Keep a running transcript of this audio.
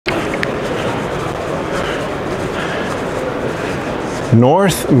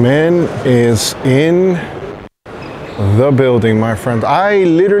Northman is in the building, my friends. I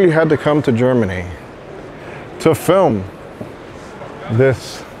literally had to come to Germany to film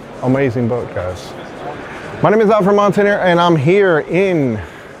this amazing boat, guys. My name is Alfred Montaner, and I'm here in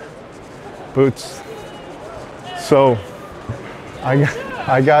Boots. So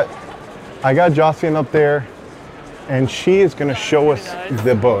I got Jocelyn up there, and she is gonna show us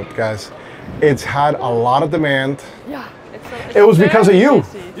the boat, guys. It's had a lot of demand. Yeah. It was because of you.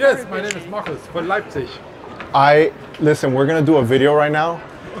 Yes, my name is Marcus from Leipzig. Listen, we're gonna do a video right now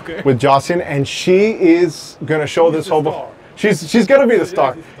with Jocelyn, and she is gonna show this whole boat. She's gonna be the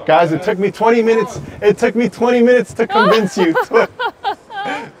star. Guys, it took me 20 minutes. It took me 20 minutes to convince you.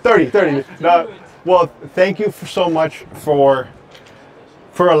 30. No, well, thank you so much for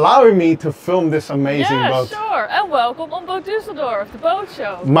allowing me to film this amazing boat. Yeah, sure. And welcome on Boot Dusseldorf, the boat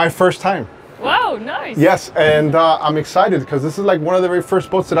show. My first time. Wow, nice. Yes, and I'm excited because this is like one of the very first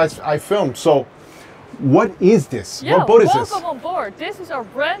boats that I filmed. So, what is this? Yeah, what boat is this? Welcome on board. This is our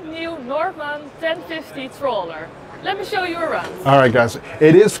brand new Northman 1050 trawler. Let me show you around. All right, guys.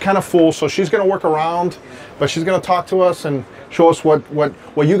 It is kind of full, so she's going to work around, but she's going to talk to us and show us what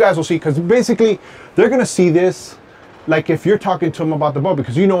you guys will see. Because basically, they're going to see this like if you're talking to them about the boat,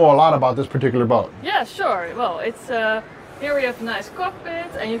 because you know a lot about this particular boat. Yeah, sure. Well, it's here we have a nice cockpit,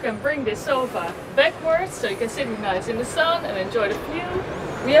 and you can bring this sofa backwards, so you can sit nice in the sun and enjoy the view.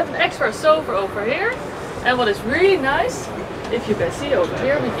 We have an extra sofa over here, and what is really nice, if you can see over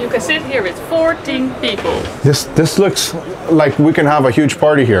here, you can sit here with 14 people. This looks like we can have a huge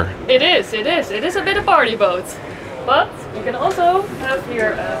party here. It is a bit of party boat. But you can also have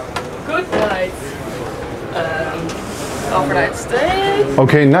here a good night overnight stay.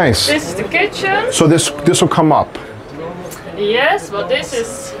 Okay, nice. This is the kitchen. So this will come up. Yes, well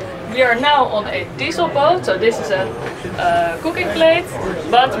we are now on a diesel boat, so this is a cooking plate,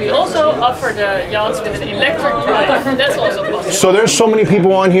 but we also offer the yachts with an electric drive. That's also possible. So there's so many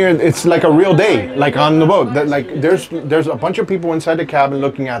people on here, it's like a real day, like on the boat. That like there's a bunch of people inside the cabin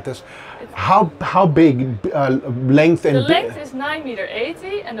looking at this. How big length and the length is 9.80 meters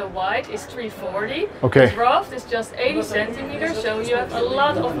and the width is 3.40. Okay. The draft is just 80 centimeters, so you have a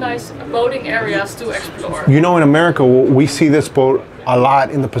lot of nice boating areas to explore. You know, in America, we see this boat a lot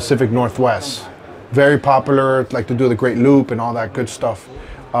in the Pacific Northwest. Very popular, like to do the Great Loop and all that good stuff.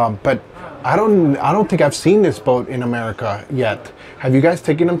 But I don't think I've seen this boat in America yet. Have you guys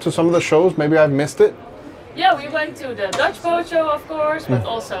taken them to some of the shows? Maybe I've missed it. Yeah, we went to the Dutch boat show, of course, but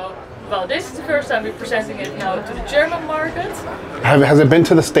also, well, this is the first time we're presenting it now to the German market. Has it been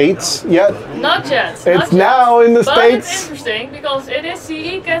to the States yet? Not yet. It's now in the but States. It's interesting because it is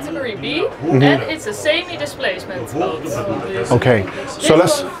CE category B and it's a semi-displacement boat. Okay, so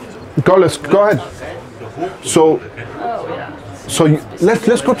let's go ahead. So,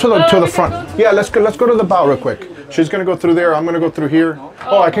 let's go to the front. Yeah, let's go to the bow real quick. She's gonna go through there. I'm gonna go through here.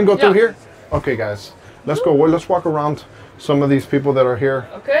 Oh, I can go through here. Okay, guys, let's go. Well, let's walk around some of these people that are here.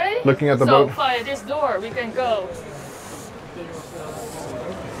 Okay. Looking at the boat. So via this door we can go.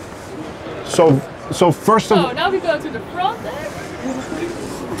 So first of all. So now we go to the front deck.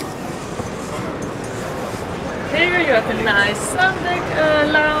 Here you have a nice sun deck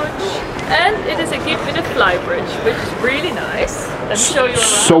lounge, and it is equipped with a fly bridge, which is really nice. Let me show you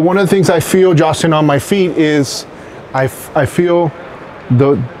around. So one of the things I feel, Jocelyn, on my feet is, I feel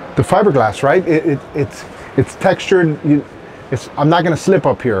the fiberglass, right? It's textured. I'm not going to slip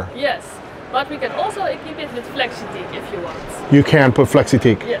up here. Yes, but we can also equip it with flexi-teak if you want. You can put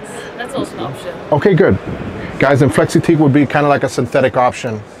flexi-teak. Yes, that's also an option. Okay, good. Guys, and flexi-teak would be kind of like a synthetic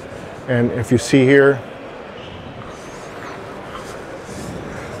option. And if you see here,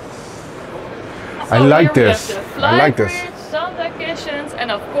 I like this. I like this. Sun deck cushions, and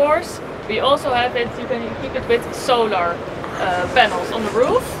of course, we also have it. You can equip it with solar panels on the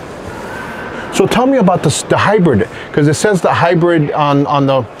roof. So tell me about the hybrid, because it says the hybrid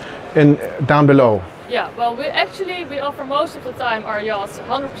down below. Yeah, well, we offer most of the time our yachts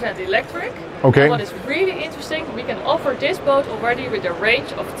 100% electric. Okay. And what is really interesting, we can offer this boat already with a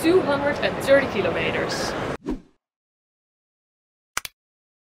range of 230 kilometers.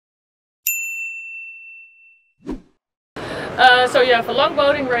 So you have a long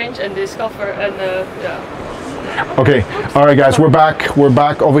boating range and discover and yeah. Okay, all right, guys, we're back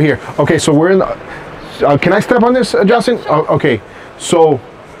over here. Okay, so we're in the, can I step on this, Justin? Yeah, sure. Okay, so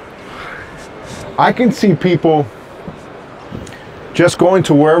I can see people just going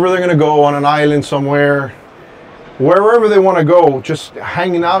to wherever they're gonna go on an island somewhere, wherever they want to go, just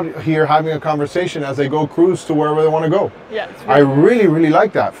hanging out here, having a conversation as they go cruise to wherever they want to go. Yeah, it's I really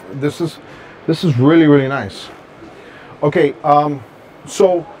like that. This is really nice. Okay,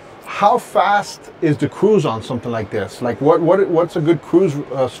 So how fast is the cruise on something like this? Like what's a good cruise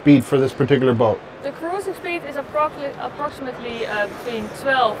speed for this particular boat? The cruising speed is approximately between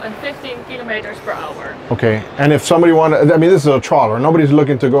 12 and 15 kilometers per hour. Okay, and if somebody wanted, I mean, this is a trawler. Nobody's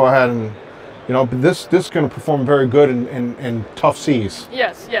looking to go ahead and, you know, but this is going to perform very good in tough seas.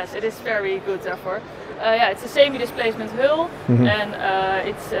 Yes, it is very good therefore. Yeah, it's a semi-displacement hull, and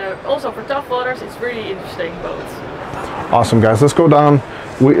it's also for tough waters. It's really interesting boat. Awesome, guys. Let's go down.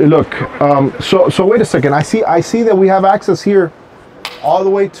 Look. So wait a second. I see that we have access here, all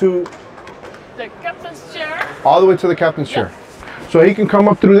the way to the captain's chair. All the way to the captain's chair. So he can come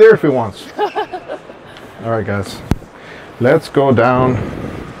up through there if he wants. All right, guys. Let's go down.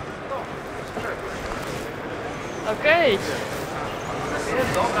 Okay.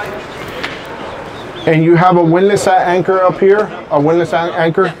 And you have a windlass anchor up here, a windlass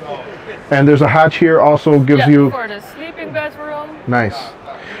anchor, and there's a hatch here. Also gives you for the sleeping bedroom. Nice.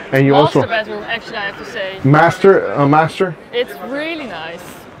 And you Master also bedroom. Actually, I have to say. Master. It's really nice.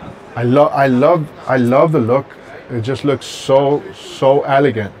 I love the look. It just looks so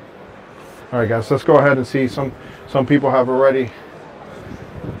elegant. All right, guys. Let's go ahead and see. Some people have already.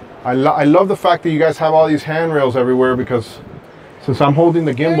 I love the fact that you guys have all these handrails everywhere, because since I'm holding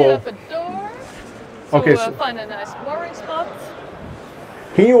the gimbal. Here you have a door. Okay, so find a nice mooring spot.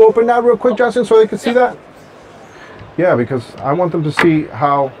 Can you open that real quick, Justin, so they can see that? Yeah, because I want them to see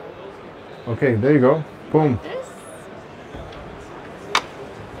how. Okay, there you go. Boom.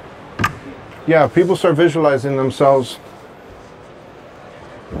 Yeah, people start visualizing themselves.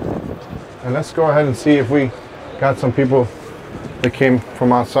 And let's go ahead and see if we got some people that came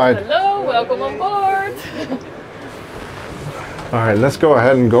from outside. Hello, welcome on board. All right, let's go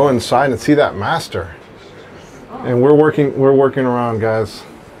ahead and go inside and see that master. And we're working around, guys.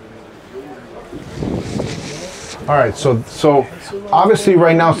 All right, so obviously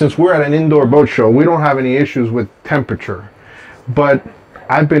right now, since we're at an indoor boat show, we don't have any issues with temperature. But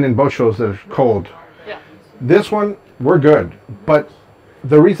I've been in boat shows that are cold. Yeah. This one, we're good. But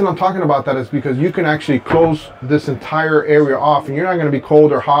the reason I'm talking about that is because you can actually close this entire area off, and you're not going to be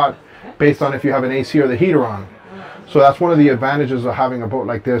cold or hot based on if you have an AC or the heater on. So that's one of the advantages of having a boat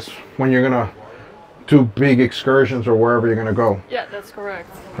like this when you're going to do big excursions or wherever you're going to go. Yeah, that's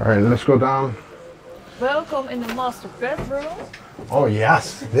correct. All right, let's go down. Welcome in the master bedroom. Oh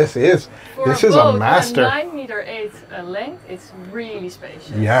yes, this is a master. 9.8 meters length. It's really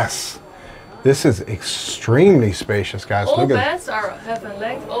spacious. Yes, this is extremely spacious, guys. All Look beds have a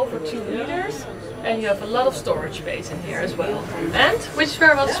length over 2 meters, and you have a lot of storage space in here as well. And what's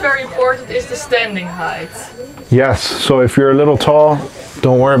very important is the standing height. Yes, so if you're a little tall,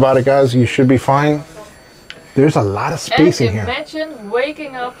 don't worry about it, guys. You should be fine. There's a lot of space in here. Imagine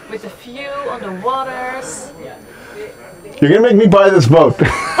waking up with a view on the waters. You're gonna make me buy this boat. Okay,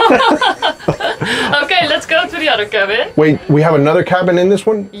 let's go to the other cabin. Wait, we have another cabin in this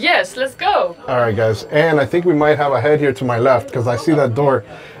one? Yes, let's go. All right, guys. And I think we might have a head here to my left, because I see that door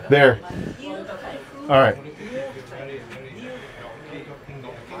there. All right.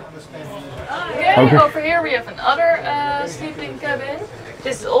 Okay, over here we have another sleeping cabin.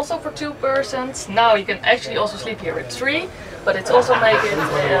 This is also for 2 persons. Now you can actually also sleep here with 3, but it's also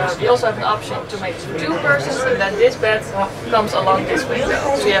we also have an option to make it 2 persons, and then this bed comes along this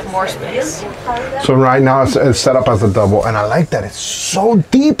window, so you have more space. So right now it's set up as a double, and I like that it's so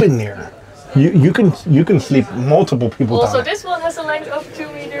deep in there. You can sleep multiple people down. Also, this one has a length of 2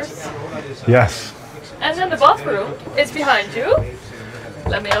 meters. Yes. And then the bathroom is behind you.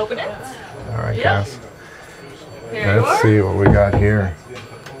 Let me open it. All right, Yeah. guys. Here you Let's are. see what we got here.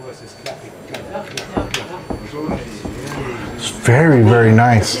 It's very, very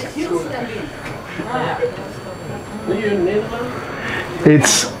nice.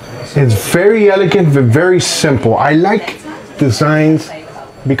 It's very elegant but very simple. I like designs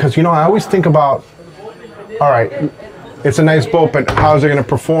because, you know, I always think about, all right, it's a nice boat, but how is it going to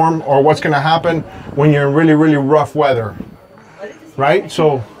perform, or what's going to happen when you're in really, really rough weather, right?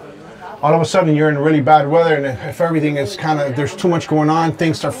 So all of a sudden you're in really bad weather, and if everything is kind of, there's too much going on,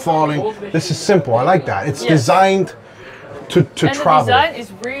 things start falling. This is simple. I like that. It's designed to travel. The design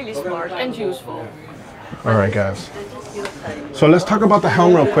is really smart and useful. All right, guys. So let's talk about the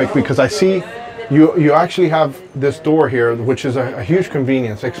helm real quick, because I see you actually have this door here, which is a huge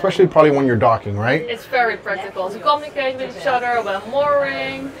convenience, especially probably when you're docking, right? It's very practical to communicate with each other about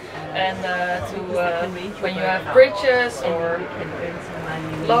mooring, and when you have bridges or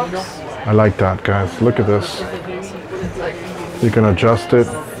locks. I like that, guys. Look at this. You can adjust it.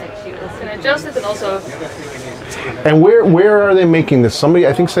 You can adjust it, and also And where are they making this? Somebody,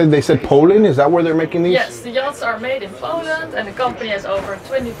 I think they said Poland. Is that where they're making these? Yes, the yachts are made in Poland, and the company has over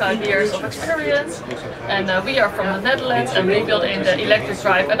 25 years of experience. And we are from the Netherlands, and we build in the electric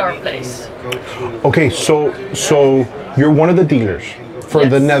drive at our place. Okay, so you're one of the dealers for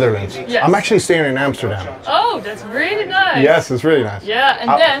the Netherlands. Yes. I'm actually staying in Amsterdam. Oh, that's really nice. Yes, it's really nice. Yeah, and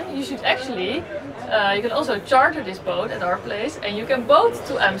then you should actually, you can also charter this boat at our place, and you can boat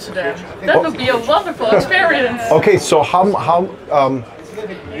to Amsterdam. That would be a wonderful experience. Okay, so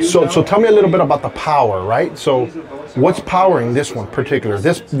so tell me a little bit about the power, right? So what's powering this one particular?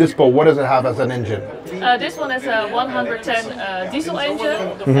 This boat, what does it have as an engine? This one has a 110 diesel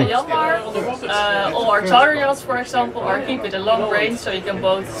engine, a Yanmar. All our charter yachts, for example, are keep it a long range, so you can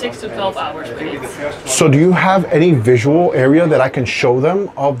boat 6 to 12 hours with it. So do you have any visual area that I can show them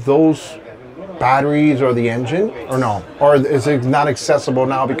of those batteries or the engine, or no? Or is it not accessible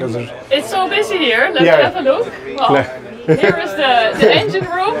now because there's... It's so busy here. Let me have a look. Well, here is the engine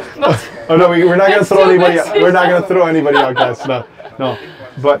room. But oh no, we're not going to throw anybody out. We're not going to throw anybody out, guys. No.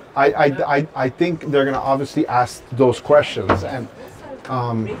 But I think they're going to obviously ask those questions. And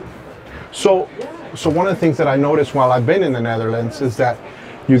so one of the things that I noticed while I've been in the Netherlands is that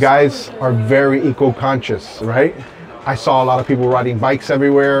you guys are very eco-conscious, right? I saw a lot of people riding bikes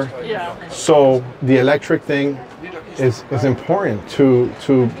everywhere. Yeah. So the electric thing is important to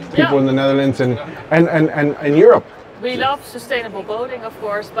people in the Netherlands and Europe. We love sustainable boating, of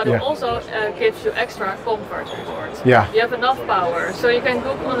course, but it also gives you extra comfort on board. Yeah. You have enough power, so you can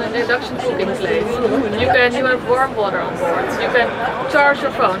cook on an induction cooking plate. You have warm water on board. You can charge your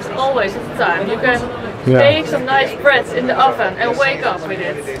phones always at the time. You can bake some nice breads in the oven and wake up with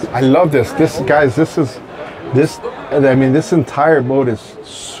it. I love this. This entire boat is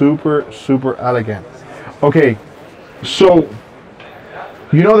super elegant. Okay, so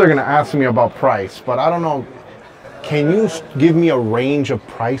they're gonna ask me about price, but I don't know. Can you give me a range of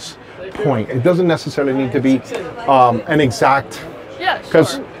price point? It doesn't necessarily need to be an exact. Yeah,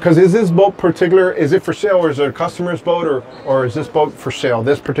 sure. Because is this boat particular? Is it for sale, or is it a customer's boat, or is this boat for sale?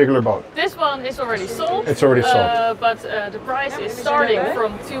 This particular boat. This one is already sold. It's already sold. But the price is starting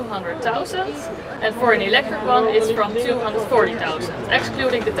from 200,000, and for an electric one, it's from 240,000,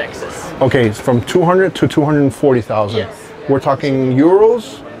 excluding the taxes. Okay, it's from 200 to 240,000. Yes. We're talking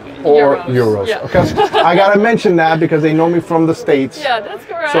euros. Or euros. Yeah. Okay, I gotta mention that because they know me from the States. Yeah, that's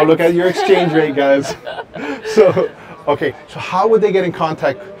correct. So look at your exchange rate, guys. So how would they get in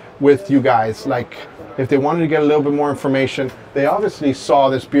contact with you guys? Like, if they wanted to get a little bit more information, they obviously saw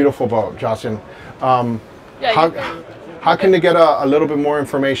this beautiful boat, Justin. How can they get a little bit more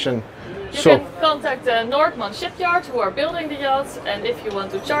information? You can contact the Northman shipyard, who are building the yachts, and if you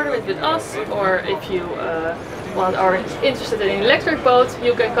want to charter it with us, or if you are interested in an electric boat,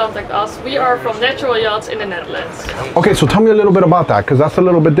 you can contact us. We are from Natural Yachts in the Netherlands. Okay, so tell me a little bit about that, because that's a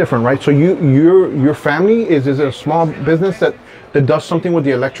little bit different, right? So your family, is it a small business that does something with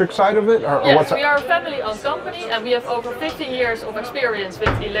the electric side of it? Or Yes, what's we are a family-owned company, and we have over 15 years of experience with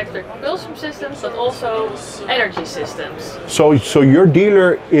electric propulsion systems, but also energy systems. So your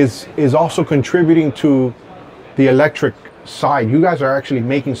dealer is also contributing to the electric side. You guys are actually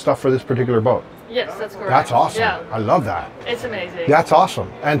making stuff for this particular boat. Yes, that's correct. That's awesome. Yeah. I love that. It's amazing. That's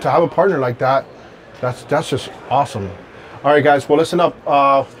awesome. And to have a partner like that, that's just awesome. All right, guys. Well, listen up.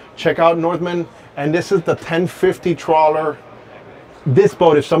 Check out Northman. And this is the 1050 trawler. This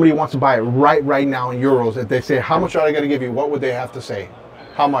boat, if somebody wants to buy it right now in euros, if they say, how much are they going to give you? What would they have to say?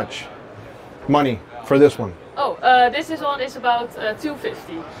 How much money for this one? Oh, this one is about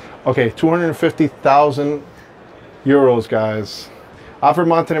 250. Okay, 250,000 euros, guys. Alfred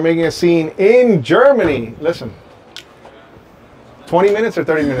Montaner making a scene in Germany. Listen, 20 minutes or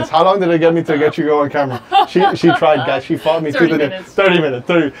 30 minutes? How long did it get me to get you go on camera? She tried, guys. She fought me 30 to the minutes. 30 minutes.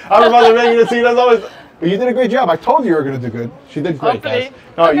 Alfred Montaner making a scene as always. You did a great job. I told you were going to do good. She did great, Hopefully. guys.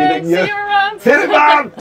 No, Okay, you did. see you around. Hit it, man!